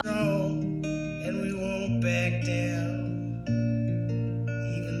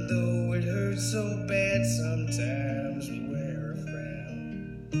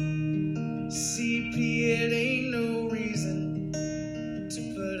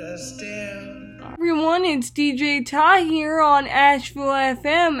Everyone, it's DJ Ty here on Asheville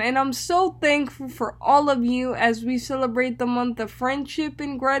FM, and I'm so thankful for all of you as we celebrate the month of friendship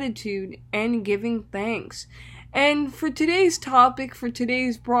and gratitude and giving thanks. And for today's topic, for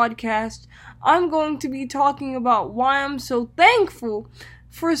today's broadcast, I'm going to be talking about why I'm so thankful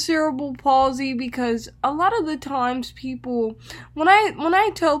for cerebral palsy, because a lot of the times people, when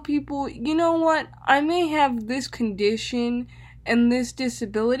I tell people, you know what, I may have this condition and this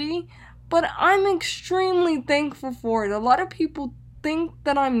disability, but I'm extremely thankful for it. A lot of people think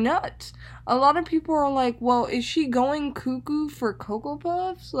that I'm nuts. A lot of people are like, well, is she going cuckoo for Cocoa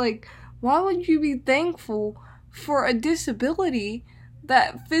Puffs? Like, why would you be thankful for a disability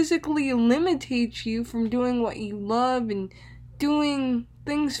that physically limitates you from doing what you love and doing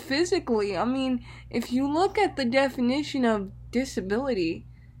things physically? I mean, if you look at the definition of disability,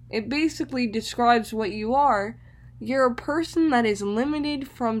 it basically describes what you are. You're a person that is limited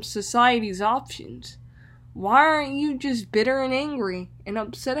from society's options. Why aren't you just bitter and angry and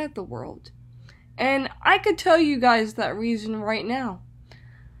upset at the world? And I could tell you guys that reason right now.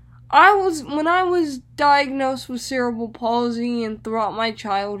 When I was diagnosed with cerebral palsy and throughout my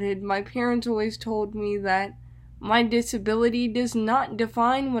childhood, my parents always told me that my disability does not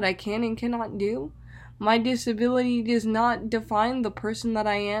define what I can and cannot do. My disability does not define the person that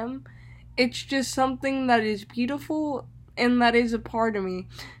I am. It's just something that is beautiful and that is a part of me.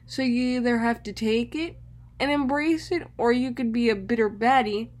 So you either have to take it and embrace it, or you could be a bitter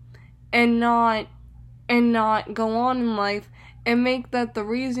baddie and not go on in life and make that the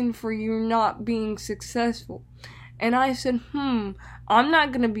reason for you not being successful. And I said, I'm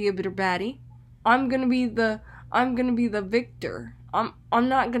not gonna be a bitter baddie. I'm gonna be the victor. I'm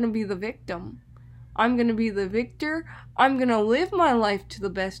not gonna be the victim. I'm gonna be the victor. I'm gonna live my life to the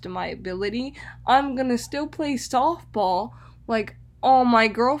best of my ability. I'm gonna still play softball like all my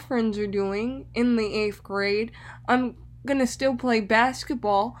girlfriends are doing in the 8th grade. I'm gonna still play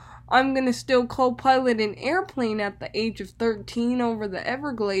basketball. I'm gonna still co-pilot an airplane at the age of 13 over the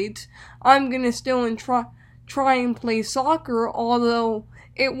Everglades. I'm gonna still try and play soccer, although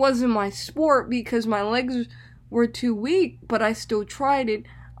it wasn't my sport because my legs were too weak, but I still tried it.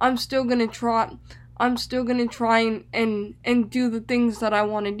 I'm still gonna try and do the things that I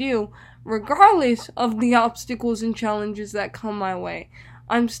want to do, regardless of the obstacles and challenges that come my way.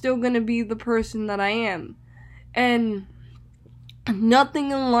 I'm still gonna be the person that I am. And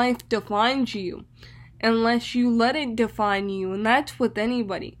nothing in life defines you unless you let it define you, and that's with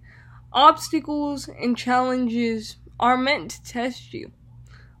anybody. Obstacles and challenges are meant to test you.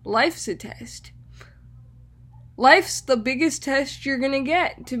 Life's a test. Life's the biggest test you're gonna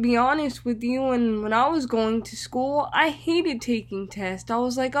get, to be honest with you. And when I was going to school, I hated taking tests. I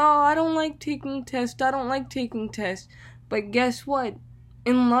was like, I don't like taking tests. But guess what?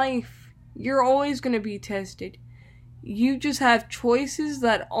 In life, you're always gonna be tested. You just have choices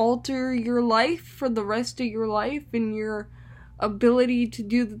that alter your life for the rest of your life and your ability to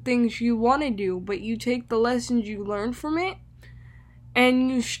do the things you want to do. But you take the lessons you learn from it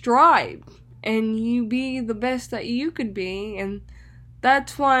and you strive. And you be the best that you could be. And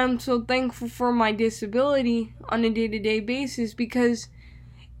that's why I'm so thankful for my disability on a day-to-day basis, because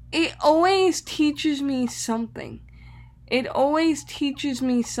it always teaches me something. And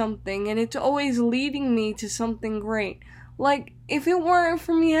it's always leading me to something great. Like, if it weren't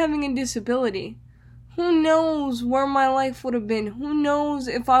for me having a disability, who knows where my life would have been? Who knows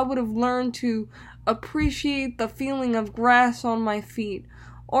if I would have learned to appreciate the feeling of grass on my feet,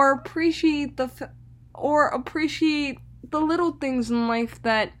 or appreciate the little things in life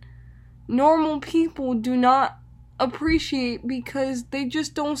that normal people do not appreciate because they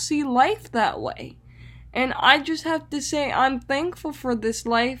just don't see life that way. And I just have to say, I'm thankful for this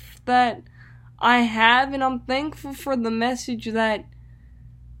life that I have, and I'm thankful for the message that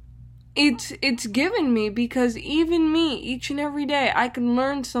it's given me, because even me, each and every day, I can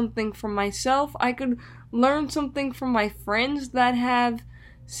learn something from myself. I could learn something from my friends that have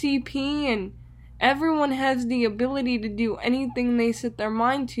CP, and everyone has the ability to do anything they set their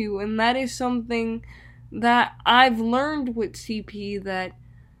mind to, and that is something that I've learned with CP, that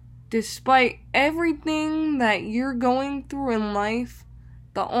despite everything that you're going through in life,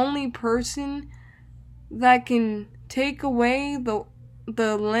 the only person that can take away the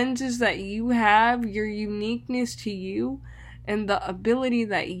lenses that you have, your uniqueness to you, and the ability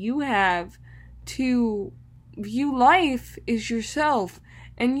that you have to view life is yourself.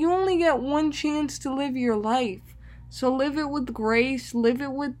 And you only get one chance to live your life. So live it with grace, live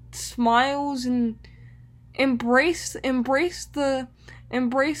it with smiles, and embrace the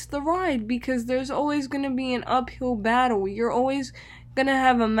ride, because there's always going to be an uphill battle. You're always gonna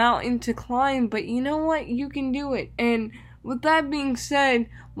have a mountain to climb, but you know what? You can do it. And with that being said,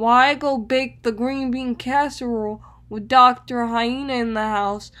 while I go bake the green bean casserole with Dr. Hyena in the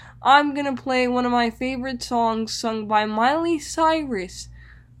house, I'm gonna play one of my favorite songs sung by Miley Cyrus,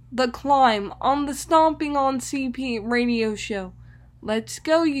 The Climb, on the Stomping on CP radio show. Let's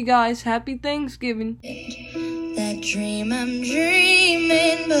go, you guys. Happy Thanksgiving. That dream I'm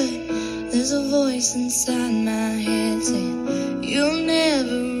dreaming, but there's a voice inside my head saying you'll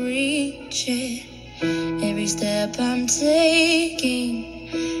never reach it. Every step I'm taking,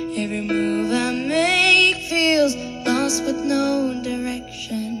 every move I make feels lost with no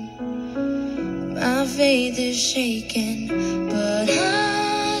direction. My faith is shaken, but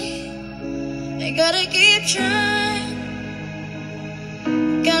I gotta keep trying.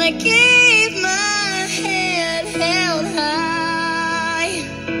 Gotta keep my head held high.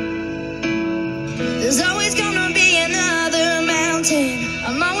 There's always gonna be another mountain.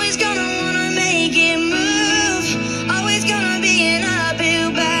 I'm always gonna wanna make it move. Always gonna be an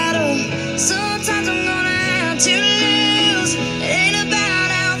uphill battle. Sometimes I'm gonna have to lose. It ain't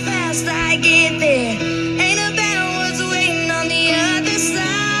about how fast I get there. Ain't about what's waiting on the other side.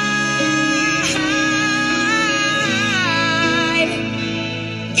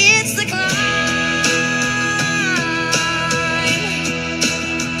 It's the climb.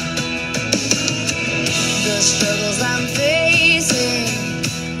 The struggles I'm facing,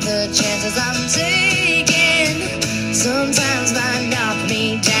 the chances I'm taking, sometimes might knock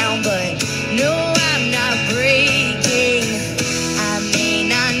me down, but no, I'm not breaking. I may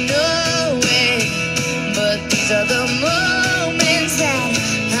not know it, but these are the moments that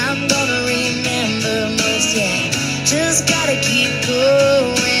I'm gonna remember most. Yeah, just gotta keep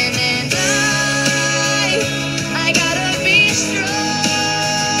going, and I gotta be strong.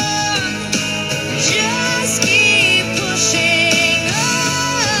 Just keep pushing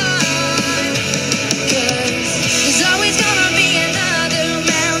on, 'cause there's always gonna be another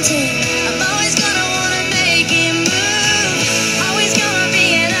mountain. I'm always gonna wanna make it move. Always gonna be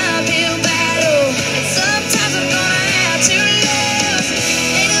an uphill battle, and sometimes I'm gonna have to lose.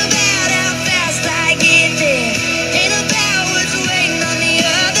 Ain't about how fast I get there. Ain't about what's waiting on the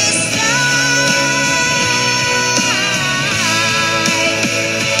other side.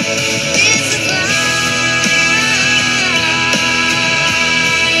 It's the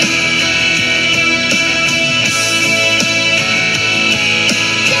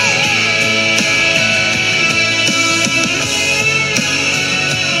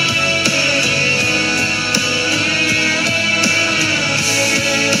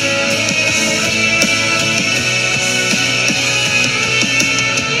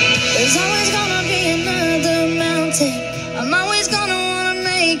There's always gonna be another mountain. I'm always gonna wanna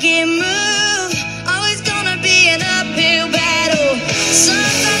make it move. Always gonna be an uphill battle.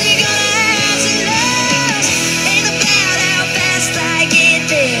 Sometimes you're gonna have to lose. Ain't about how fast I get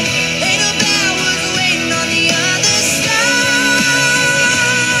there. Ain't about what's waiting on the other side.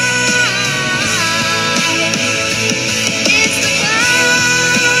 It's the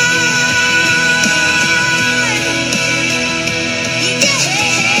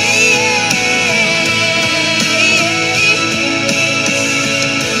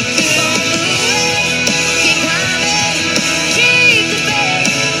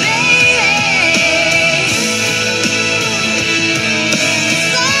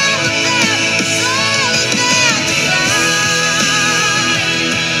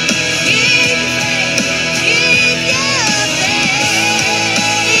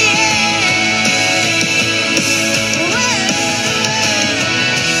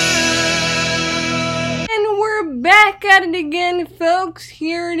Back at it again, folks.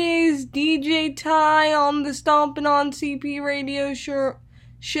 Here it is, DJ Ty on the Stompin' on CP radio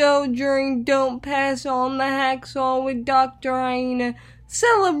show during Don't Pass on the Hacksaw with Dr. Hyena,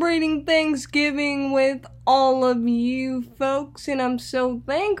 celebrating Thanksgiving with all of you folks, and I'm so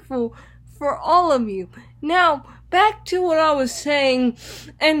thankful for all of you. Now, back to what I was saying,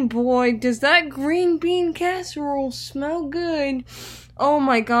 and boy, does that green bean casserole smell good. Oh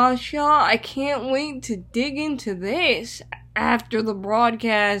my gosh, y'all, I can't wait to dig into this after the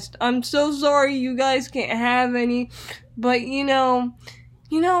broadcast. I'm so sorry you guys can't have any, but you know,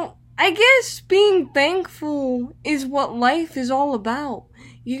 I guess being thankful is what life is all about.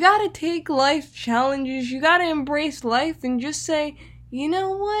 You gotta take life challenges, you gotta embrace life and just say, you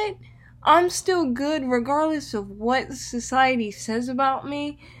know what? I'm still good regardless of what society says about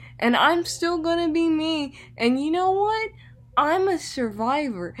me, and I'm still gonna be me, and you know what? I'm a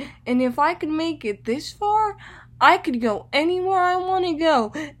survivor, and if I could make it this far, I could go anywhere I want to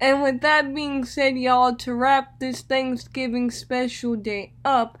go. And with that being said, y'all, to wrap this Thanksgiving special day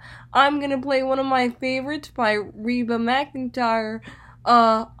up, I'm gonna play one of my favorites by Reba Mc.Entrie,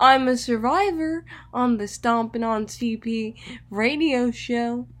 I'm a Survivor, on the Stompin' on CP radio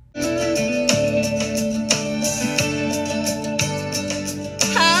show.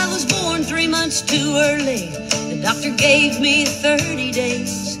 I was born 3 months too early. The doctor gave me 30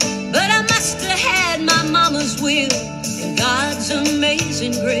 days. But I must have had my mama's will and God's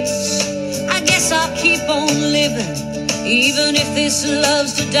amazing grace. I guess I'll keep on living, even if this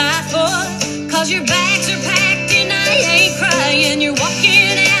love's to die for. 'Cause your bags are packed and I ain't crying. You're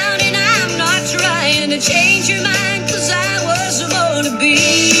walking out and I'm not trying to change your mind, 'cause I was born to be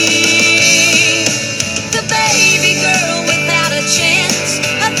the baby girl without a chance,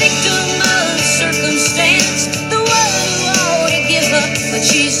 a victim of circumstance, the one who ought to give up, but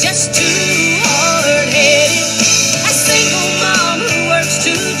she's just too hard-headed. A single mom who works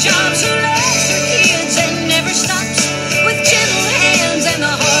 2 jobs, who loves her kids and never stops, with gentle hands and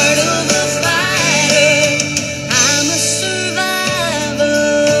the heart of a fighter. I'm a survivor.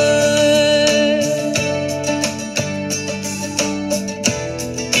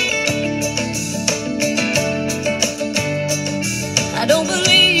 I don't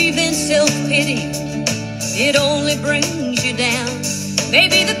believe in self-pity. It only brings you down.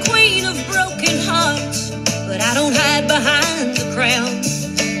 Maybe the queen of broken hearts, but I don't hide behind the crown.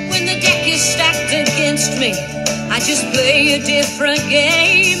 When the deck is stacked against me, I just play a different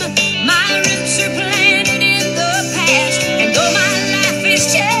game. My roots are planted in the past, and though my life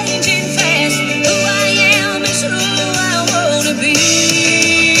is changing fast, who I am is who I wanna be.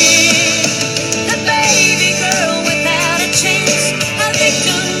 The baby girl without a chance, a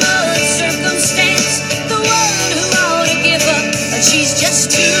victim of circumstance, the one who ought to give up, but she's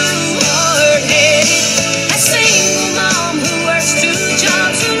just too hard-headed. A single mom who works 2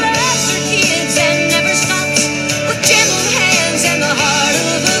 jobs, who loves her kids and never stops, with gentle hands and the heart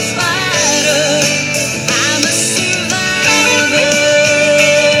of a fighter. I'm a survivor.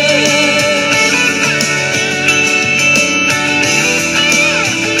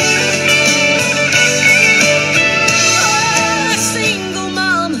 Oh, a single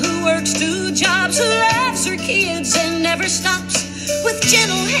mom who works 2 jobs, who loves her kids and never stops, with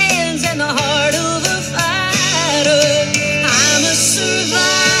gentle hands and the heart of a fighter. I'm a survivor.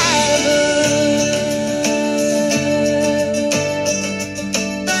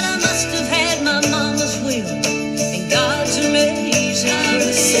 But I must have had my mama's will and God's amazing grace. I'm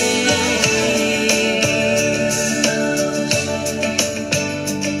a survivor.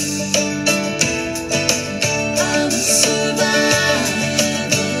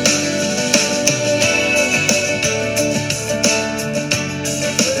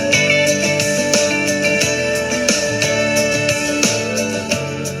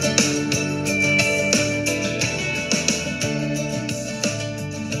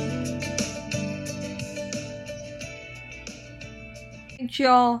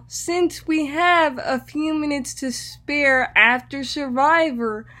 Y'all, since we have a few minutes to spare after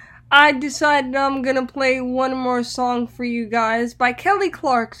Survivor, I decided I'm gonna play one more song for you guys by Kelly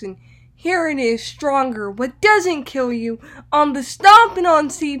Clarkson. Here it is, Stronger, What Doesn't Kill You, on the Stompin' on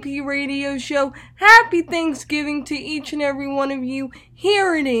CP radio show. Happy Thanksgiving to each and every one of you.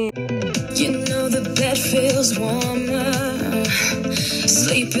 Here it is. You know the bed feels warmer,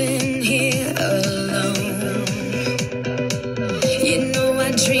 sleeping here alone. You know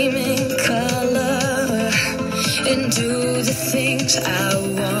I dream in color and do the things I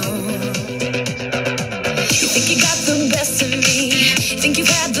want. You think you got the best of me, think you've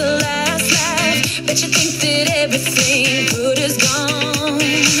had the last laugh, bet you think that everything good is gone.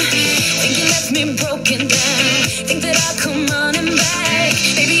 Think you left me broken down, think that I'll come running back.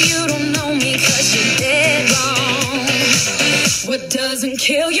 Maybe you don't know me 'cause you're dead wrong. What doesn't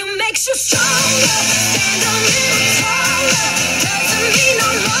kill you makes you stronger. Stand a little taller. Doesn't mean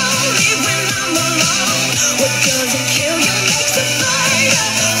I'm lonely when I'm alone. What doesn't kill you makes you fighter.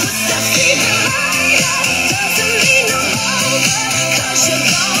 Puts that fever lighter. Doesn't mean I'm over 'cause you're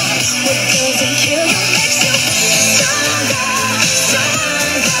gone. What doesn't kill you makes you stronger,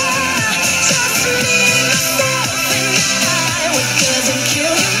 stronger. Just me, myself, and I. What doesn't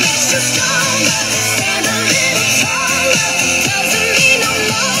kill you makes you stronger. Stand a little taller. Doesn't mean I'm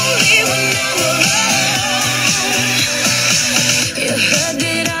lonely when I'm alone. You heard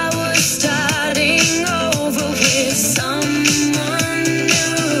that I was starting over with someone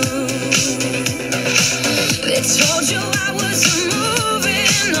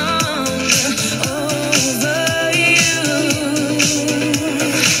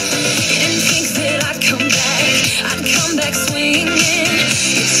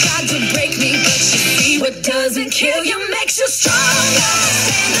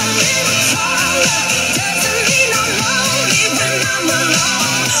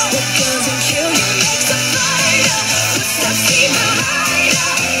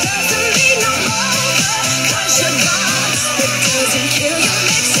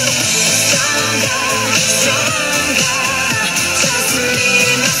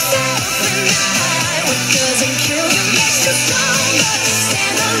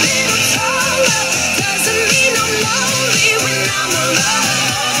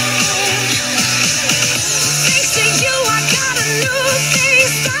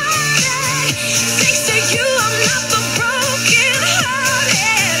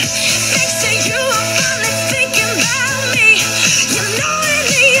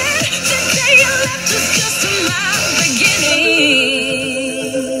my beginning.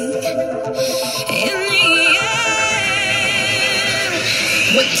 In the end,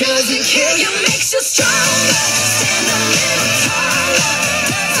 what doesn't kill you makes you stronger. Stand a little taller.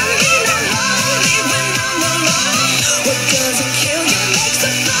 Doesn't mean I'm lonely when I'm alone. What doesn't kill you makes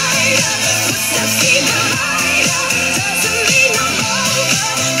a fighter. Footsteps even lighter. Doesn't mean I'm over,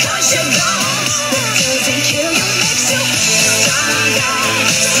 'cause you're gone. What doesn't kill you makes you stronger,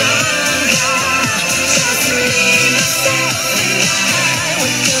 stronger.